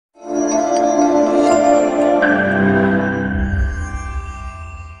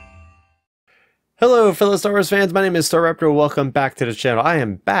fellow Star Wars fans, my name is Starrapter. Welcome back to the channel. I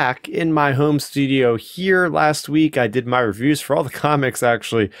am back in my home studio here. Last week I did my reviews for all the comics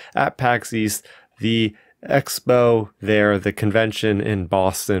actually at PAX East, the expo there, the convention in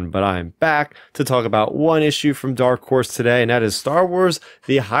Boston, but I'm back to talk about one issue from Dark Horse today, and that is Star Wars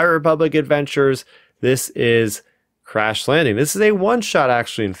The High Republic Adventures. This is Crash Landing. This is a one-shot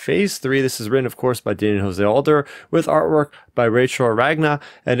actually in Phase 3. This is written, of course, by Daniel Jose Alder with artwork by Rachel Aragna,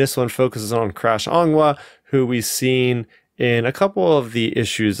 and this one focuses on Crash Ongwa, who we've seen in a couple of the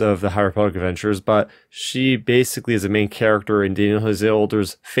issues of the High Republic Adventures, but she basically is a main character in Daniel Jose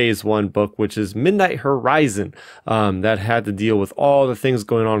Alder's Phase 1 book, which is Midnight Horizon, that had to deal with all the things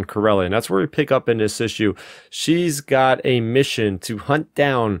going on in Corellia, and that's where we pick up in this issue. She's got a mission to hunt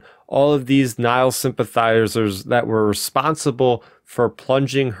down all of these Nihil sympathizers that were responsible for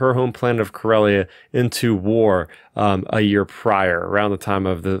plunging her home planet of Corellia into war a year prior, around the time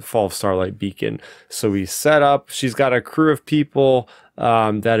of the fall of Starlight Beacon. So we set up, she's got a crew of people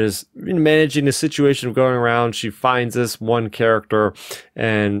that is managing the situation of going around. She finds this one character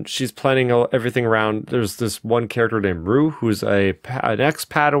and she's planning everything around. There's this one character named Rue, who's an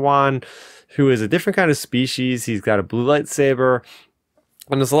ex-Padawan, who is a different kind of species. He's got a blue lightsaber.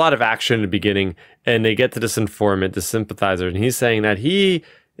 And there's a lot of action in the beginning, and they get to this informant, the sympathizer, and he's saying that he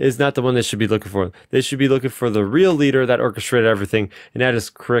is not the one they should be looking for. They should be looking for the real leader that orchestrated everything, and that is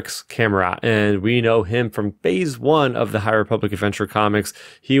Krix Kamerat. And we know him from Phase 1 of the High Republic Adventure comics.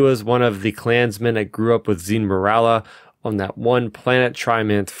 He was one of the clansmen that grew up with Zine Morala on that one planet,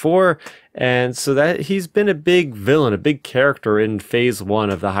 Trimant 4, and so that he's been a big villain, a big character in Phase 1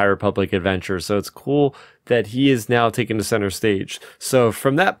 of the High Republic Adventure. So it's cool that he is now taking the center stage. So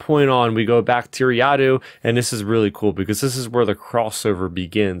from that point on, we go back to Yadu, and this is really cool because this is where the crossover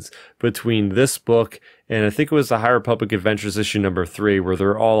begins between this book and I think it was the High Republic Adventures issue number 3, where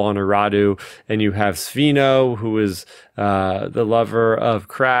they're all on Iradu, and you have Svino, who is the lover of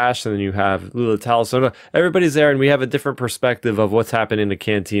Crash, and then you have Lula Talisona. Everybody's there, and we have a different perspective of what's happening in the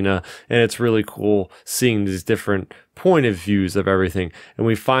cantina, and it's really cool seeing these different point of views of everything. And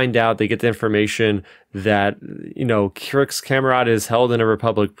we find out, they get the information that, you know, Krix Kamerat is held in a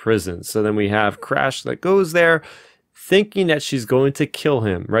Republic prison. So then we have Crash that goes there, thinking that she's going to kill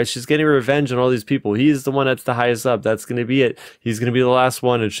him, right? She's getting revenge on all these people. He's the one that's the highest up. That's going to be it. He's going to be the last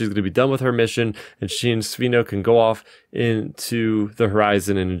one, and she's going to be done with her mission, and she and Svino can go off into the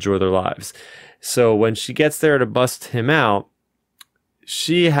horizon and enjoy their lives. So when she gets there to bust him out,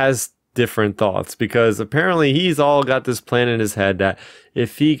 she has different thoughts, because apparently he's all got this plan in his head that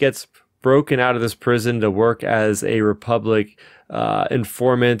if he gets broken out of this prison to work as a Republic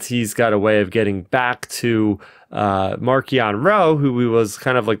informant, he's got a way of getting back to Markion Ro, who he was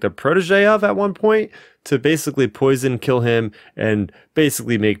kind of like the protege of at one point, to basically poison, kill him, and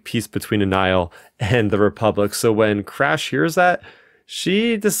basically make peace between the Nihil and the Republic. So when Crash hears that,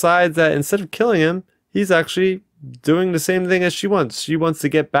 she decides that instead of killing him, he's actually doing the same thing as she wants. She wants to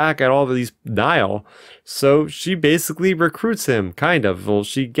get back at all of these Nihil. So she basically recruits him, kind of. Well,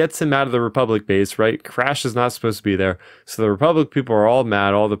 she gets him out of the Republic base, right? Crash is not supposed to be there. So the Republic people are all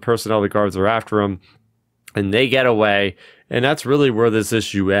mad. All the personnel, the guards are after him, and they get away. And that's really where this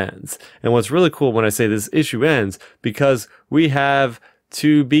issue ends. And what's really cool when I say this issue ends, because we have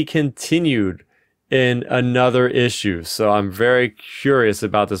to be continued in another issue. So I'm very curious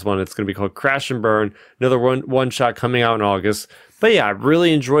about this one. It's going to be called Crash and Burn, another one shot coming out in August. But yeah, I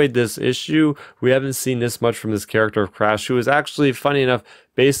really enjoyed this issue. We haven't seen this much from this character of Crash, who is actually, funny enough,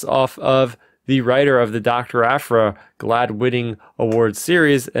 based off of the writer of the THRA Glad-Winning Award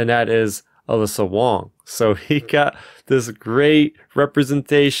series, and that is Alyssa Wong. So he got this great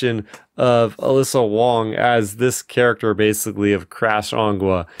representation of Alyssa Wong as this character, basically, of Crash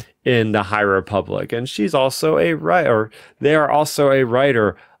Ongwa in the High Republic. And she's also a writer. They are also a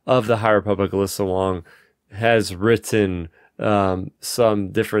writer of the High Republic. Alyssa Wong has written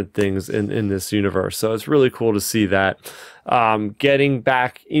some different things in this universe. So it's really cool to see that. Getting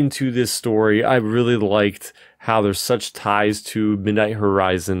back into this story, I really liked how there's such ties to Midnight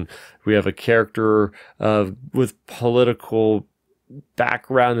Horizon. We have a character with political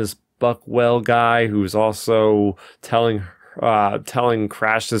background, this Buckwell guy, who's also telling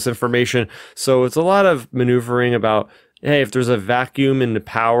Crash this information. So it's a lot of maneuvering about, hey, if there's a vacuum in the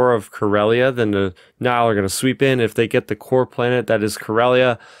power of Corellia, then the Nihil are going to sweep in. If they get the core planet that is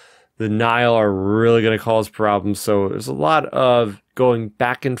Corellia, the Nihil are really going to cause problems. So there's a lot of going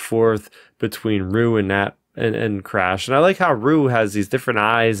back and forth between Rue and Crash. And I like how Rue has these different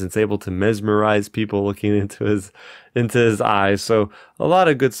eyes and is able to mesmerize people looking into his eyes. So a lot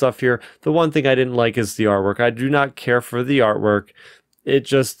of good stuff here. The one thing I didn't like is the artwork. I do not care for the artwork it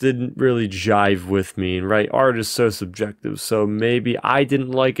just didn't really jive with me. And right, art is so subjective, so maybe I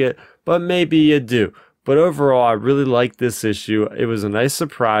didn't like it, but maybe you do. But overall, I really like this issue. It was a nice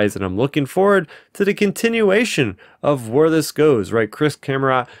surprise, and I'm looking forward to the continuation of where this goes, right? Krix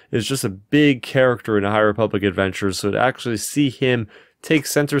Kamerat is just a big character in the High Republic adventures, so to actually see him take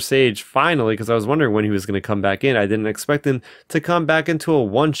center stage finally, because I was wondering when he was going to come back in. I didn't expect him to come back into a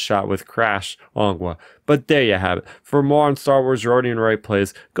one-shot with Crash Ongwa. But there you have it. For more on Star Wars, you're already in the right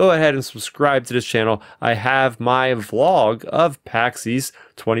place. Go ahead and subscribe to this channel. I have my vlog of PAX East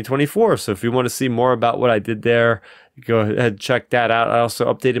 2024. So if you want to see more about what I did there, go ahead and check that out. I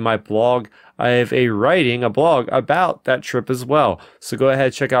also updated my blog. I have a blog about that trip as well. So go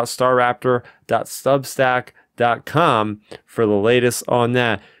ahead, check out starrapter.substack.com for the latest on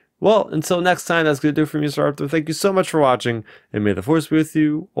that. Well, until next time, that's going to do it for me, Starrapter. Thank you so much for watching, and may the Force be with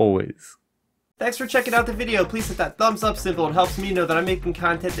you always. Thanks for checking out the video. Please hit that thumbs up symbol. It helps me know that I'm making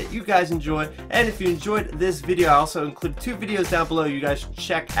content that you guys enjoy. And if you enjoyed this video, I also include 2 videos down below you guys should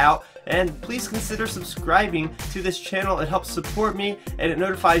check out. And please consider subscribing to this channel. It helps support me, and it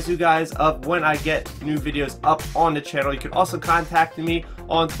notifies you guys of when I get new videos up on the channel. You can also contact me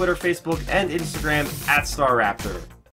on Twitter, Facebook, and Instagram at Starrapter.